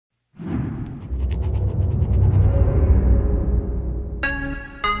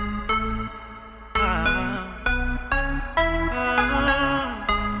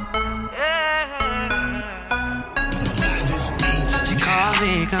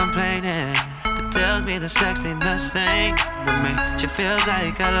complaining. That tells me the sex ain't the same with me. She feels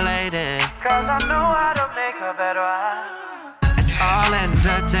like a lady, 'cause I know how to make her better. It's all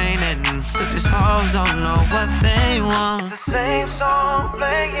entertaining, but these hoes don't know what they want. It's the same song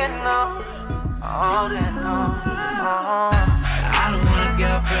playing on and on. I don't want a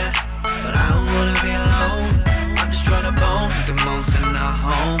girlfriend, but I don't wanna be alone. I'm just trying to bone, make a moan, send her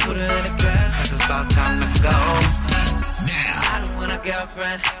home, put her in a cab, 'cause it's about time to go. I don't want a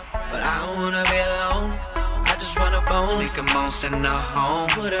girlfriend, but I don't wanna be alone. I just wanna bone, make a moan, send her home,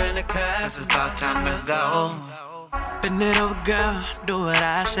 put her in a cab, 'cause it's about time to go. Bend it over, girl, do what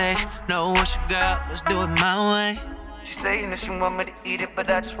I say. No, what's your girl, let's do it my way. She saying that she want me to eat it, but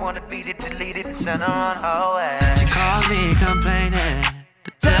I just wanna beat it, delete it, and send her on her way. She calls me complaining,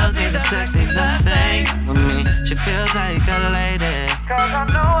 tells me the sex ain't the same with me. She feels like a lady, 'cause I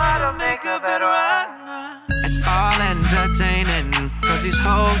know how to make her better. It's all entertaining, 'cause these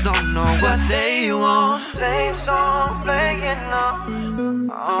hoes don't know what they want. Same song playing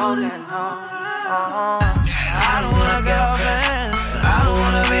on and on. I don't want a girlfriend, but I don't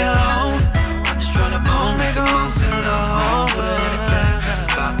wanna be alone. I'm just trying to bone, make a moan, send her home, put her in a cab, 'cause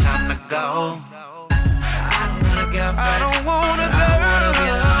it's about time to go. I don't want a girlfriend, I don't wanna be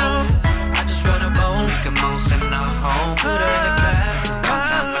alone. I just wanna bone, make a moan, send her home, put her in a cab, 'cause it's about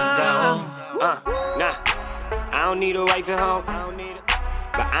time to go. Nah, I don't need a wife at home,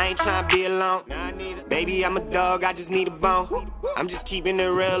 but I ain't tryna be alone. Baby, I'm a dog, I just need a bone. I'm just keeping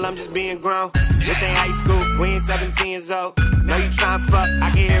it real, I'm just being grown. This ain't high school, we ain't 17 years old. Know you tryna fuck, I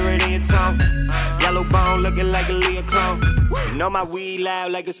can hear it in your tone. Yellow bone looking like a Leo clone. You know my weed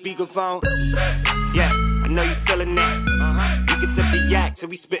loud like a speakerphone. Yeah, I know you feeling that. You can sip the yak, so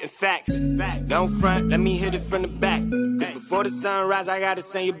we spitting facts. Don't front, let me hit it from the back. 'Cause before the sunrise, I gotta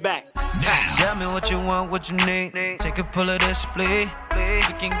send you back. Tell me what you want, what you need. Take a pull of this split.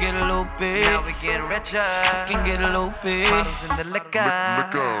 We can get a little bit. Now we get richer. We can get a little bit. Models in the liquor.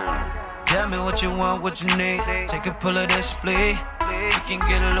 Tell me what you want, what you need. Take a pull of this split. We can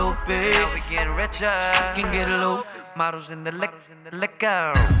get a little bit. Now we get richer. We can get a little. Models in the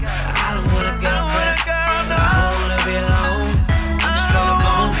liquor. I don't wanna get